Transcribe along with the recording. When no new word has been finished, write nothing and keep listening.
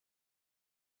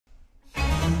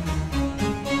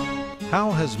How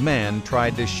has man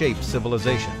tried to shape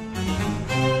civilization?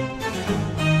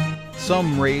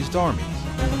 Some raised armies,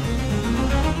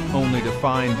 only to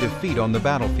find defeat on the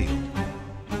battlefield.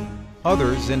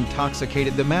 Others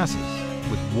intoxicated the masses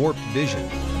with warped vision.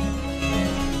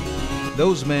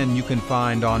 Those men you can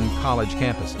find on college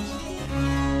campuses.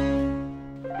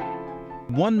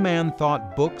 One man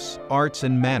thought books, arts,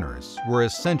 and manners were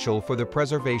essential for the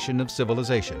preservation of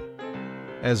civilization.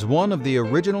 As one of the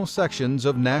original sections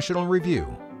of National Review,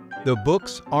 the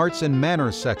Books, Arts, and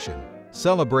Manners section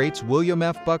celebrates William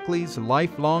F. Buckley's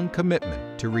lifelong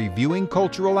commitment to reviewing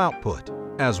cultural output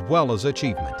as well as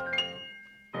achievement.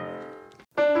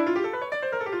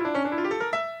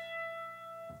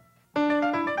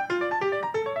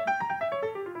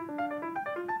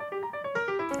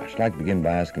 I'd like to begin by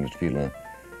asking Mr. Fiedler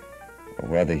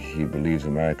whether he believes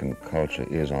American culture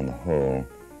is, on the whole,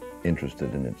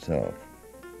 interested in itself.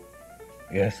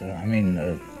 Yes,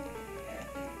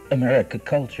 American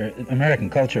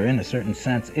culture in a certain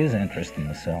sense is interested in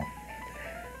the self.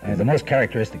 The most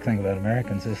characteristic thing about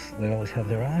Americans is they always have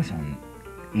their eyes on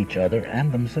each other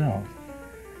and themselves.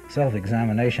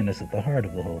 Self-examination is at the heart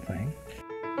of the whole thing.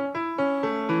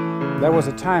 There was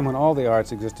a time when all the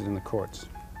arts existed in the courts,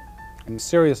 and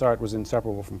serious art was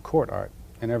inseparable from court art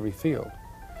in every field.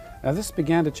 Now, this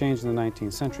began to change in the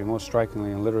 19th century, most strikingly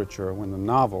in literature, when the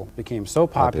novel became so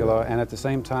popular and at the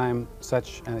same time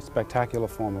such a spectacular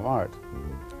form of art.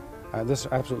 This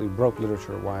absolutely broke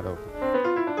literature wide open.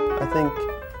 I think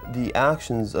the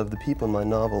actions of the people in my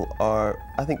novel are,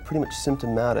 I think, pretty much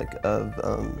symptomatic of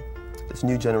this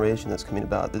new generation that's coming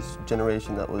about, this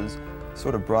generation that was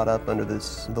sort of brought up under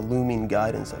the looming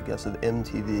guidance, I guess, of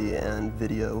MTV and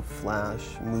video,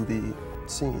 flash, movie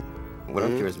scene. What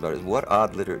I'm curious about is what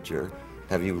odd literature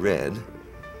have you read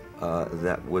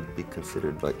that would be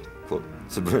considered, like, quote,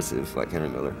 subversive, like Henry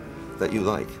Miller, that you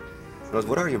like? In other words,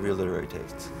 what are your real literary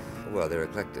tastes? Well, they're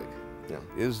eclectic. Yeah.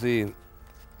 Is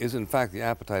in fact the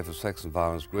appetite for sex and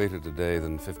violence greater today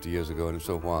than 50 years ago, and if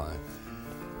so, why?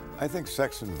 I think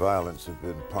sex and violence have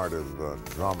been part of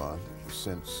drama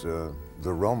since the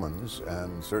Romans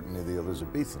and certainly the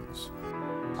Elizabethans.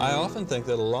 I often think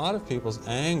that a lot of people's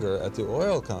anger at the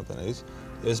oil companies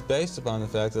is based upon the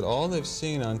fact that all they've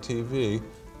seen on TV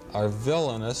are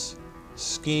villainous,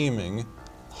 scheming,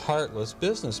 heartless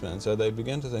businessmen. So they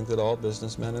begin to think that all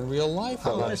businessmen in real life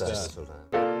are like that.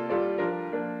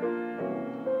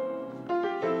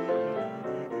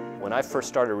 When I first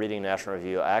started reading National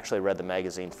Review, I actually read the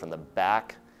magazine from the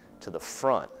back to the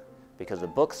front, because the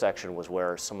book section was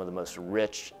where some of the most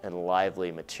rich and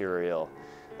lively material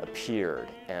appeared.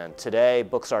 And today,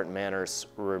 Books, Art, and Manners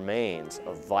remains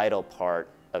a vital part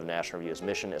of National Review's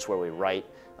mission. It's where we write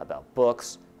about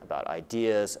books, about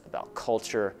ideas, about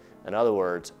culture, in other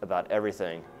words, about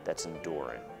everything that's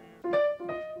enduring.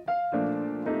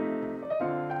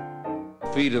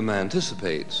 Freedom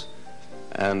anticipates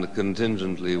and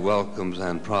contingently welcomes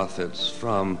and profits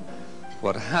from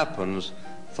what happens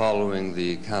following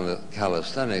the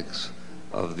calisthenics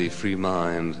of the free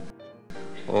mind,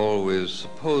 always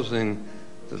supposing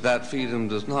that that freedom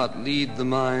does not lead the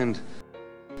mind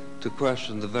to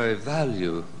question the very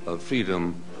value of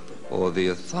freedom or the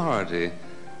authority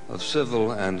of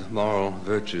civil and moral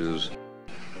virtues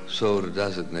so to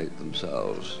designate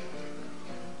themselves.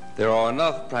 There are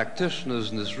enough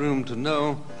practitioners in this room to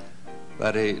know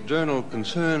that a journal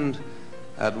concerned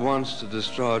at once to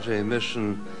discharge a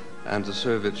mission and to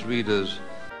serve its readers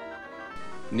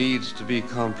needs to be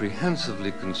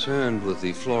comprehensively concerned with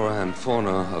the flora and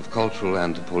fauna of cultural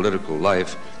and political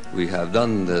life. We have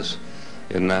done this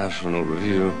in National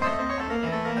Review.